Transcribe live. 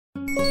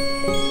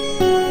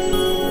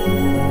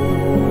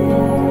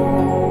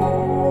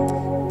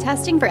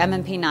Testing for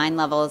MMP-9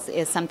 levels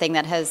is something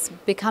that has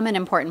become an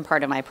important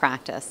part of my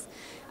practice.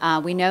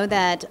 We know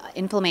that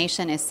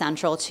inflammation is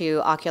central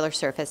to ocular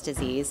surface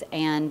disease,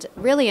 and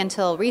really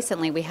until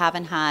recently we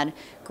haven't had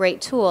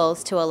great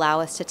tools to allow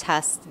us to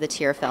test the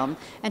tear film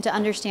and to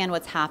understand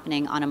what's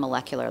happening on a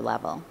molecular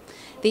level.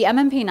 The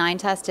MMP-9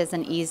 test is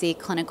an easy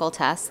clinical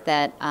test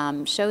that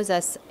shows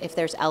us if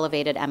there's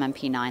elevated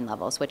MMP-9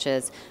 levels, which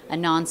is a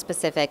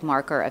nonspecific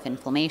marker of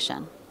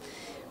inflammation.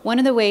 One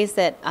of the ways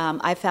that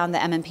I found the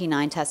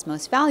MMP-9 test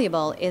most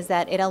valuable is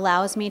that it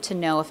allows me to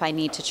know if I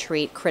need to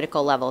treat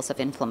critical levels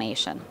of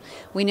inflammation.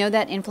 We know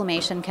that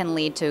inflammation can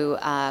lead to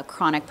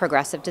chronic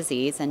progressive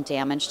disease and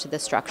damage to the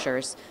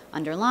structures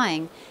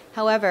underlying.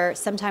 However,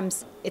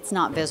 sometimes it's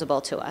not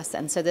visible to us,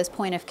 and so this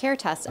point of care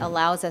test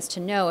allows us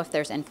to know if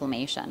there's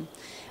inflammation.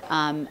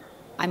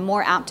 I'm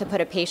more apt to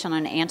put a patient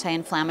on an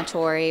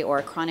anti-inflammatory or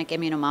a chronic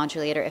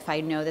immunomodulator if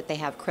I know that they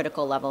have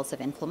critical levels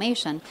of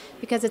inflammation,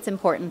 because it's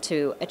important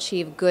to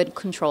achieve good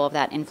control of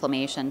that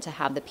inflammation to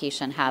have the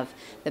patient have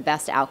the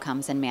best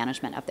outcomes in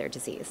management of their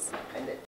disease.